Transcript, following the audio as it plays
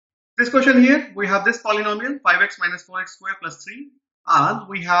This question here, we have this polynomial 5x minus 4x squared plus 3, and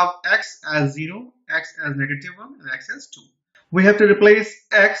we have x as 0, x as negative 1, and x as 2. We have to replace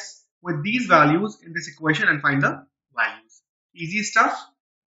x with these values in this equation and find the values. Easy stuff.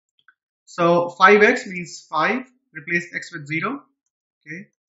 So 5x means 5, replace x with 0, okay,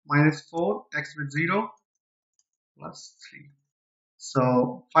 minus 4, x with 0, plus 3.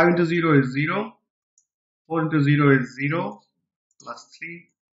 So 5 into 0 is 0, 4 into 0 is 0, plus 3,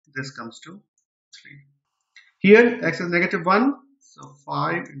 this comes to 3. Here x is negative 1, so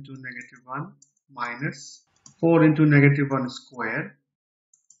 5 into negative 1 minus 4 into negative 1 square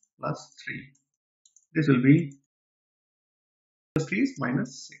plus 3. This will be plus 3 is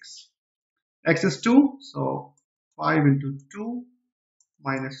minus 6. X is 2, so 5 into 2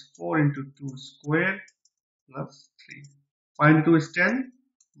 minus 4 into 2 square plus 3. 5 into 2 is 10,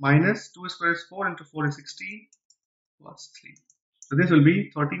 minus 2 square is 4, into 4 is 16, plus 3. So this will be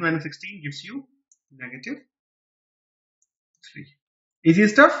 13 minus 16 gives you negative 3. Easy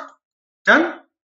stuff. Done.